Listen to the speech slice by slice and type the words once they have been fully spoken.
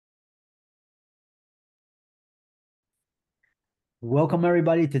Welcome,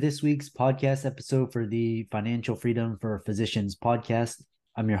 everybody, to this week's podcast episode for the Financial Freedom for Physicians podcast.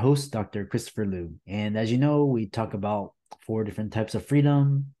 I'm your host, Dr. Christopher Liu. And as you know, we talk about four different types of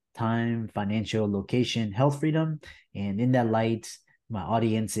freedom: time, financial, location, health freedom. And in that light, my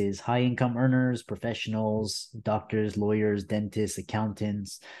audience is high income earners, professionals, doctors, lawyers, dentists,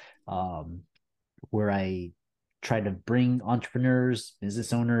 accountants, um, where I try to bring entrepreneurs,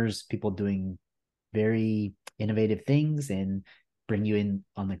 business owners, people doing very innovative things and bring you in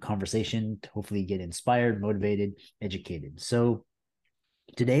on the conversation to hopefully get inspired, motivated, educated. So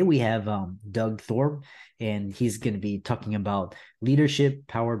today we have Doug Thorpe, and he's going to be talking about leadership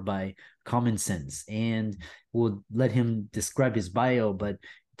powered by common sense. And we'll let him describe his bio, but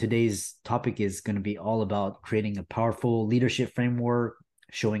today's topic is going to be all about creating a powerful leadership framework,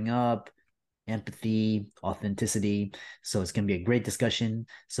 showing up, empathy, authenticity. So it's going to be a great discussion.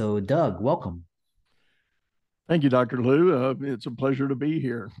 So, Doug, welcome. Thank you, Dr. Lou. It's a pleasure to be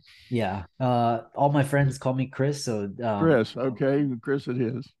here. Yeah. All my friends call me Chris. So, Chris, okay, Chris it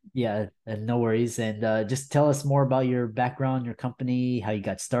is. yeah, and no worries. And just tell us more about your background, your company, how you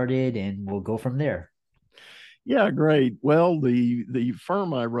got started, and we'll go from there. Yeah, great. Well, the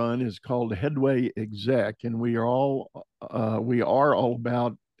firm I run is called Headway Exec, and we are all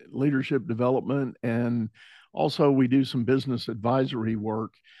about leadership development, and also we do some business advisory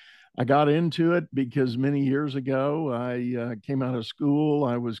work. I got into it because many years ago I came out of school.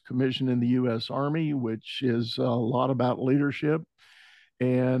 I was commissioned in the U.S. Army, which is a lot about leadership.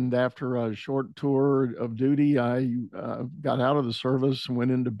 And after a short tour of duty, I got out of the service and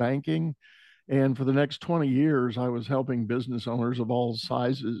went into banking. And for the next 20 years, I was helping business owners of all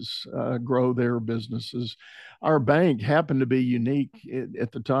sizes grow their businesses. Our bank happened to be unique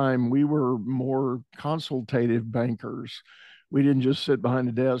at the time. We were more consultative bankers. We didn't just sit behind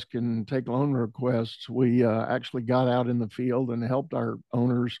a desk and take loan requests. We actually got out in the field and helped our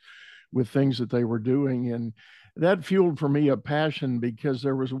owners with things that they were doing. And that fueled for me a passion because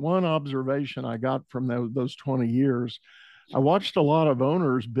there was one observation I got from those 20 years. I watched a lot of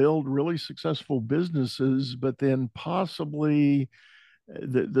owners build really successful businesses, but then possibly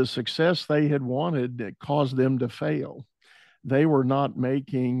the success they had wanted caused them to fail. They were not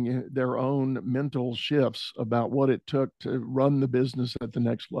making their own mental shifts about what it took to run the business at the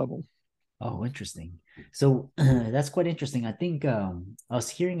next level. Oh, interesting. So that's quite interesting. I think I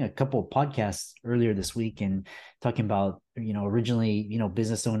was hearing a couple of podcasts earlier this week and talking about, originally,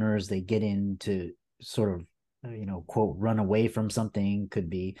 business owners, they get into sort of, quote, run away from something,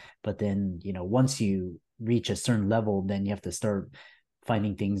 could be, but then, once you reach a certain level, then you have to start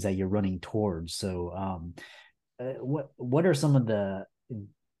finding things that you're running towards. So, what are some of the,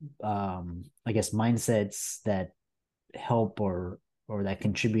 I guess, mindsets that help or that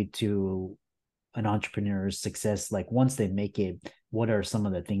contribute to an entrepreneur's success? Like once they make it, what are some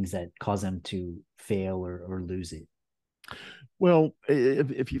of the things that cause them to fail or lose it? Well,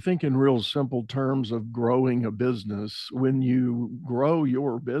 if you think in real simple terms of growing a business, when you grow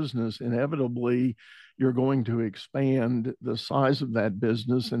your business, inevitably you're going to expand the size of that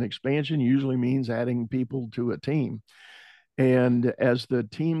business. And expansion usually means adding people to a team. And as the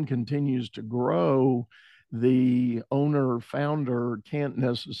team continues to grow, the owner founder can't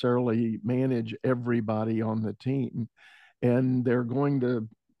necessarily manage everybody on the team. And they're going to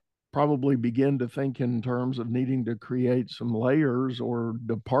probably begin to think in terms of needing to create some layers or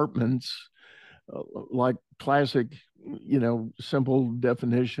departments, like classic, simple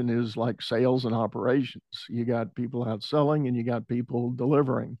definition is like sales and operations. You got people out selling and you got people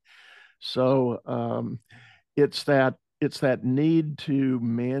delivering. So it's that need to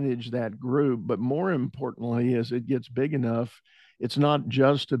manage that group, but more importantly, as it gets big enough, it's not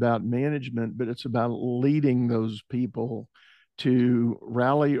just about management, but it's about leading those people to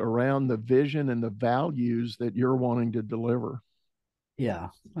rally around the vision and the values that you're wanting to deliver. Yeah,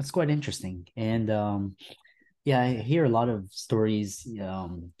 that's quite interesting. And yeah, I hear a lot of stories,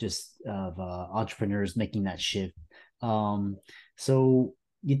 just of entrepreneurs making that shift. Um, so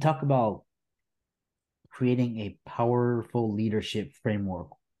you talk about creating a powerful leadership framework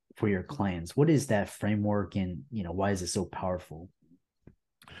for your clients. What is that framework, and why is it so powerful?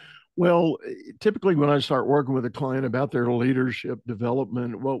 Well, typically when I start working with a client about their leadership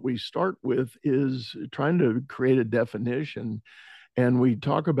development, what we start with is trying to create a definition, and we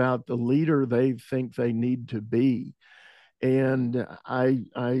talk about the leader they think they need to be. And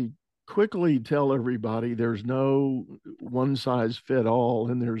I quickly tell everybody there's no one size fit all,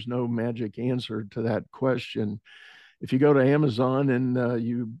 and there's no magic answer to that question. If you go to Amazon and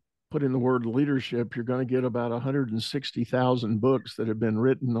you put in the word leadership, you're going to get about 160,000 books that have been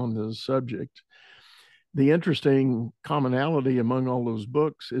written on the subject. The interesting commonality among all those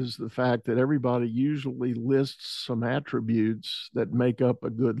books is the fact that everybody usually lists some attributes that make up a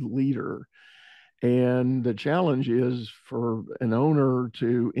good leader. And the challenge is for an owner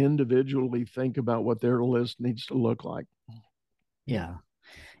to individually think about what their list needs to look like. Yeah.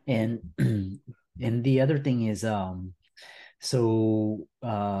 And and the other thing is so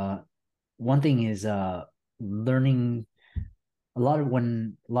one thing is learning a lot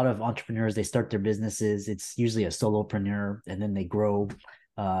of entrepreneurs, they start their businesses, it's usually a solopreneur, and then they grow,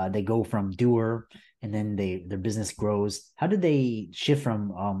 they go from doer, and then their business grows. How did they shift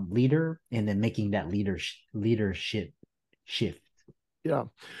from leader and then making that leadership shift? Yeah.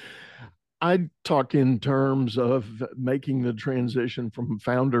 I talk in terms of making the transition from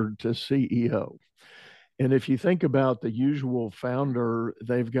founder to CEO. And if you think about the usual founder,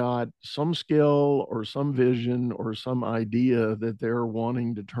 they've got some skill or some vision or some idea that they're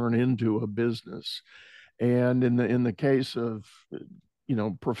wanting to turn into a business. And in the case of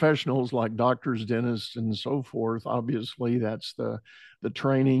professionals like doctors, dentists, and so forth, obviously that's the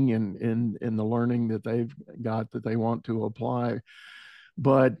training and the learning that they've got that they want to apply.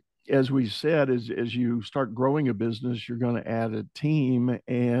 But as we said, as you start growing a business, you're going to add a team,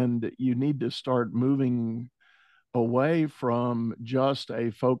 and you need to start moving away from just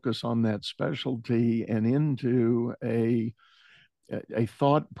a focus on that specialty and into a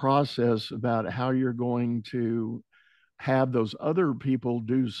thought process about how you're going to have those other people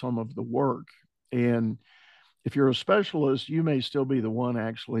do some of the work. And if you're a specialist, you may still be the one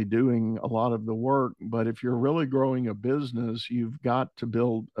actually doing a lot of the work. But if you're really growing a business, you've got to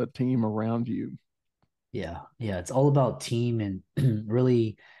build a team around you. Yeah, it's all about team. And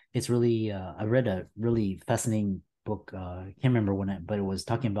really, it's really I read a really fascinating book, I can't remember but it was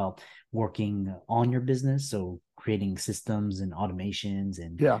talking about working on your business, so creating systems and automations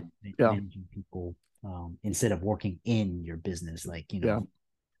and Yeah. Yeah. managing people, instead of working in your business, like, Yeah.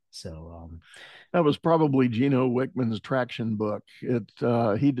 so That was probably Gino Wickman's traction book.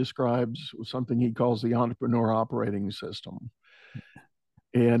 He describes something he calls the entrepreneur operating system.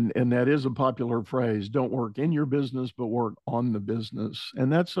 And that is a popular phrase. Don't work in your business, but work on the business. And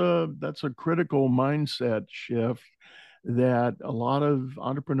that's a critical mindset shift that a lot of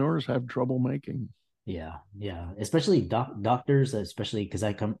entrepreneurs have trouble making. yeah, especially doctors, especially because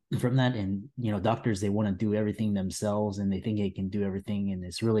I come from that. And doctors, they want to do everything themselves, and they think they can do everything, and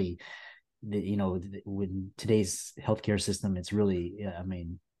it's really, with today's healthcare system, it's really, I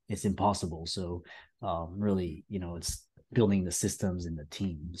mean, it's impossible. So really, it's building the systems and the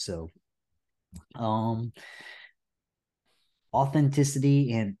team. So um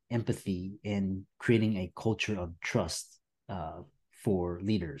authenticity and empathy and creating a culture of trust for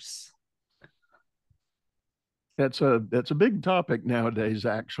leaders. That's a big topic nowadays.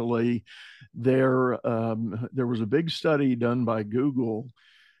 Actually, there was a big study done by Google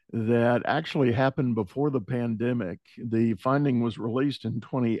that actually happened before the pandemic. The finding was released in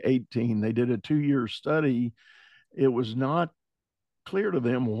 2018. They did a 2-year study. It was not clear to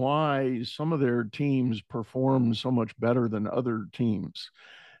them why some of their teams performed so much better than other teams.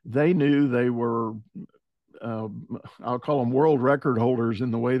 They knew they were, uh, I'll call them world record holders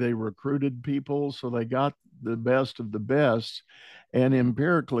in the way they recruited people. So they got the best of the best. And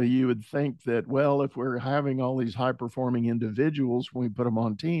empirically, you would think that, well, if we're having all these high performing individuals, when we put them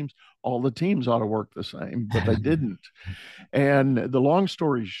on teams, all the teams ought to work the same, but they didn't. And the long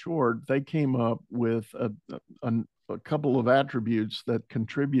story short, they came up with a, a couple of attributes that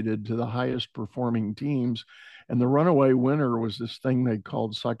contributed to the highest performing teams. And the runaway winner was this thing they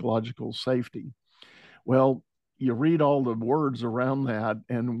called psychological safety. Well, you read all the words around that,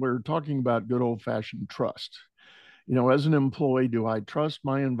 and we're talking about good old fashioned trust. As an employee, do I trust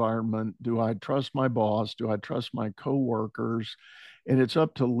my environment? Do I trust my boss? Do I trust my coworkers? And it's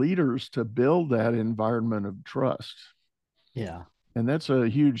up to leaders to build that environment of trust. Yeah. And that's a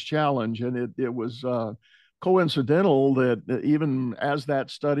huge challenge. And it was coincidental that even as that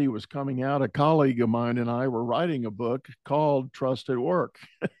study was coming out, a colleague of mine and I were writing a book called Trust at Work.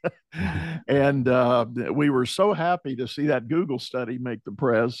 And we were so happy to see that Google study make the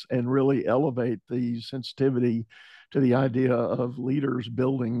press and really elevate the sensitivity to the idea of leaders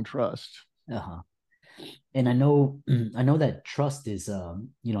building trust. Uh-huh. And I know that trust is,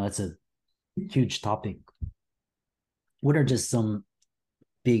 that's a huge topic. What are just some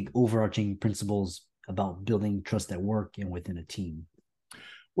big overarching principles about building trust at work and within a team?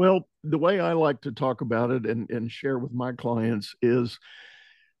 Well, the way I like to talk about it and share with my clients is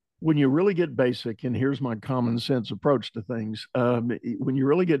when you really get basic, and here's my common sense approach to things. When you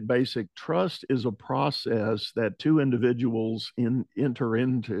really get basic, trust is a process that two individuals enter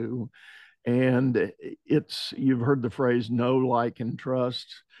into. And you've heard the phrase know, like, and trust.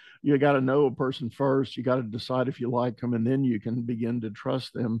 You got to know a person first. You got to decide if you like them, and then you can begin to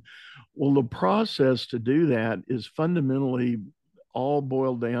trust them. Well, the process to do that is fundamentally all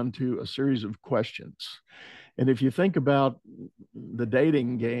boiled down to a series of questions. And if you think about the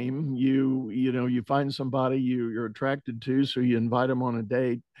dating game, you find somebody you're attracted to, so you invite them on a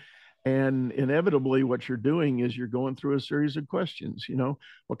date. And inevitably, what you're doing is you're going through a series of questions.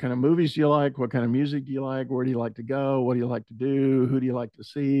 What kind of movies do you like? What kind of music do you like? Where do you like to go? What do you like to do? Who do you like to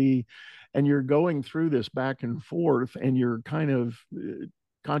see? And you're going through this back and forth, and you're kind of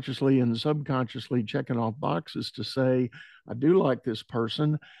consciously and subconsciously checking off boxes to say, I do like this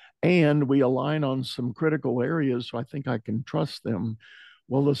person, and we align on some critical areas, so I think I can trust them.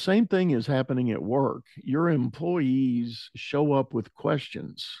 Well, the same thing is happening at work. Your employees show up with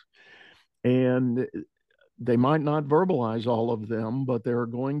questions, and they might not verbalize all of them, but they're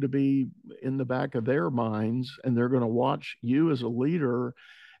going to be in the back of their minds, and they're going to watch you as a leader,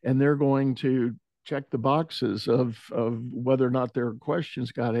 and they're going to check the boxes of whether or not their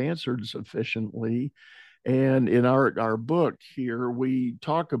questions got answered sufficiently. And in our book here, we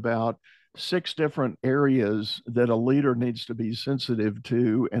talk about 6 different areas that a leader needs to be sensitive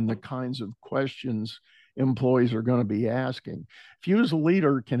to, and the kinds of questions employees are going to be asking. If you as a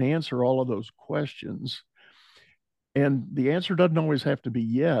leader can answer all of those questions, and the answer doesn't always have to be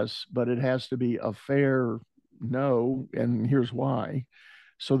yes, but it has to be a fair no, and here's why,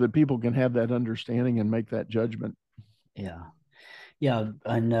 so that people can have that understanding and make that judgment. Yeah. Yeah,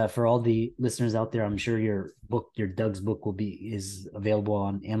 and for all the listeners out there, I'm sure your Doug's book is available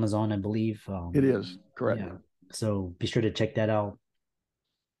on Amazon, I believe. It is correct. Yeah, so be sure to check that out.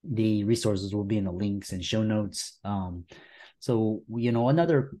 The resources will be in the links and show notes. So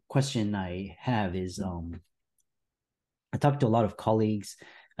another question I have is, I talk to a lot of colleagues.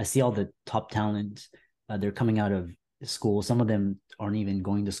 I see all the top talent. They're coming out of school. Some of them aren't even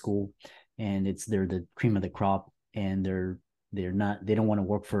going to school, and they're the cream of the crop, and they don't want to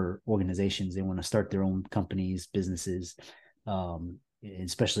work for organizations. They want to start their own companies, businesses,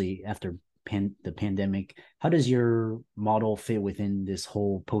 especially after the pandemic. How does your model fit within this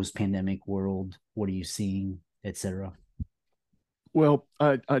whole post-pandemic world? What are you seeing, etc.? Well,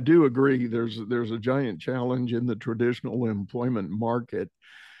 I do agree. There's a giant challenge in the traditional employment market.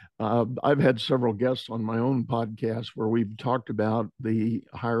 I've had several guests on my own podcast where we've talked about the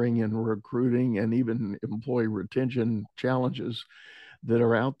hiring and recruiting and even employee retention challenges that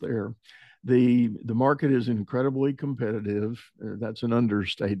are out there. The market is incredibly competitive. That's an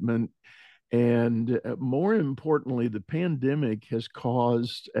understatement. And more importantly, the pandemic has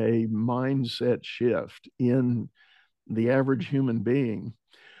caused a mindset shift in the average human being.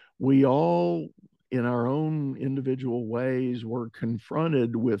 We all, in our own individual ways, were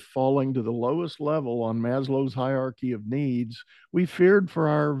confronted with falling to the lowest level on Maslow's hierarchy of needs. We feared for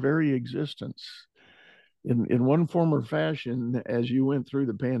our very existence. In one form or fashion, as you went through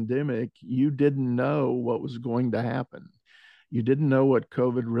the pandemic, you didn't know what was going to happen. You didn't know what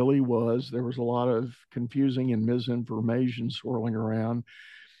COVID really was. There was a lot of confusing and misinformation swirling around.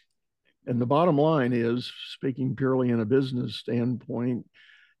 And the bottom line is, speaking purely in a business standpoint,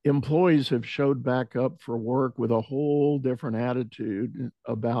 employees have showed back up for work with a whole different attitude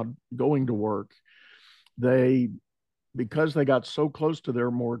about going to work. Because they got so close to their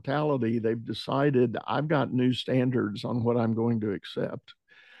mortality, they've decided, I've got new standards on what I'm going to accept.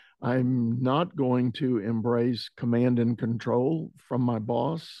 I'm not going to embrace command and control from my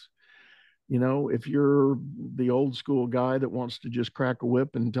boss. If you're the old school guy that wants to just crack a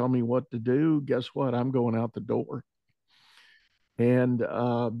whip and tell me what to do, guess what? I'm going out the door. And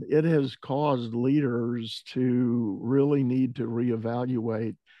it has caused leaders to really need to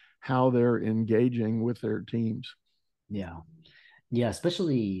reevaluate how they're engaging with their teams. Yeah. Yeah,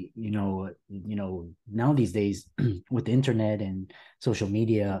 especially, now these days with the internet and social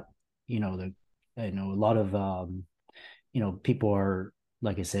media, a lot of people are,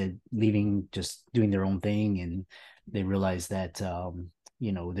 like I said, leaving, just doing their own thing, and they realize that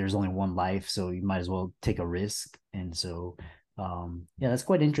there's only one life, so you might as well take a risk. And so yeah, that's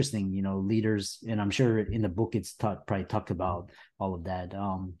quite interesting. Leaders, and I'm sure in the book it's probably talked about all of that.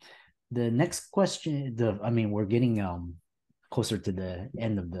 The next question, we're getting closer to the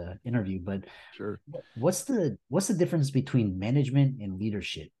end of the interview, but sure, what's the difference between management and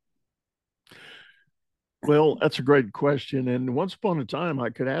leadership? Well, that's a great question. And once upon a time,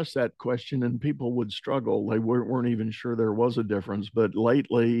 I could ask that question and people would struggle. They weren't even sure there was a difference. But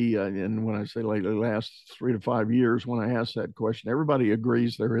lately, and when I say lately, last 3 to 5 years, when I ask that question, everybody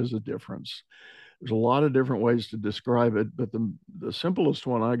agrees there is a difference. There's a lot of different ways to describe it, but the simplest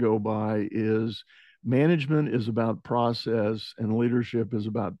one I go by is management is about process and leadership is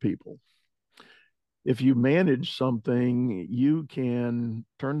about people. If you manage something, you can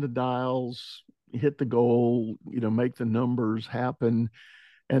turn the dials, hit the goal, make the numbers happen.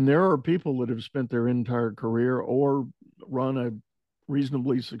 And there are people that have spent their entire career or run a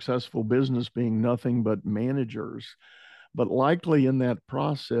reasonably successful business being nothing but managers. But likely in that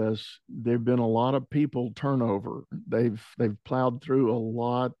process, there've been a lot of people turnover. They've plowed through a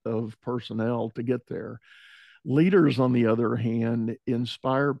lot of personnel to get there. Leaders, on the other hand,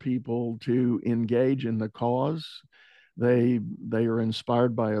 inspire people to engage in the cause. They are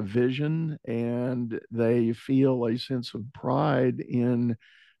inspired by a vision, and they feel a sense of pride in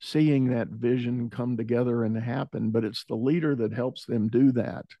seeing that vision come together and happen. But it's the leader that helps them do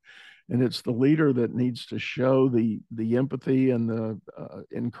that, and it's the leader that needs to show the empathy and the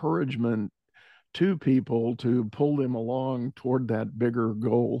encouragement to people to pull them along toward that bigger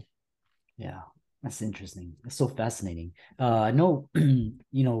goal. Yeah, that's interesting. It's so fascinating. I know,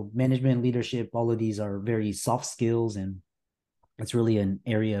 management, leadership, all of these are very soft skills, and it's really an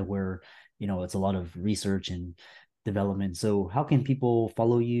area where, it's a lot of research and development. So how can people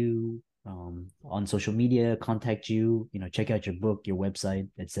follow you on social media, contact you, check out your book, your website,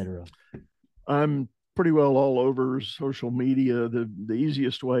 etc.? I'm pretty well all over social media. The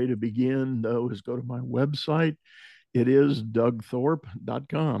easiest way to begin, though, is go to my website. It is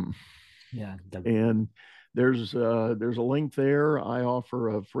dougthorpe.com. Yeah. And there's a link there. I offer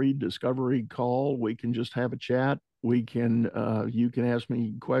a free discovery call. We can just have a chat. You can ask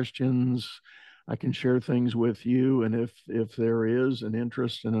me questions. I can share things with you, and if there is an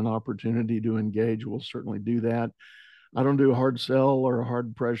interest and an opportunity to engage, we'll certainly do that. I don't do hard sell or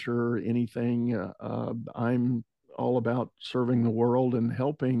hard pressure or anything. I'm all about serving the world and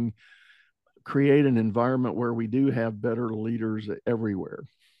helping create an environment where we do have better leaders everywhere.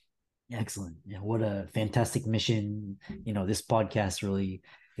 Excellent. Yeah, what a fantastic mission. This podcast really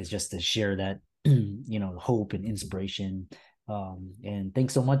is just to share that, hope and inspiration. And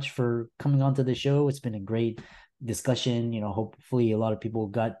thanks so much for coming on to the show. It's been a great discussion. Hopefully a lot of people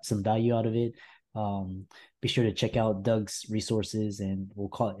got some value out of it. Be sure to check out Doug's resources, and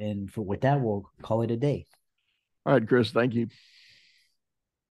with that, we'll call it a day. All right, Chris, thank you.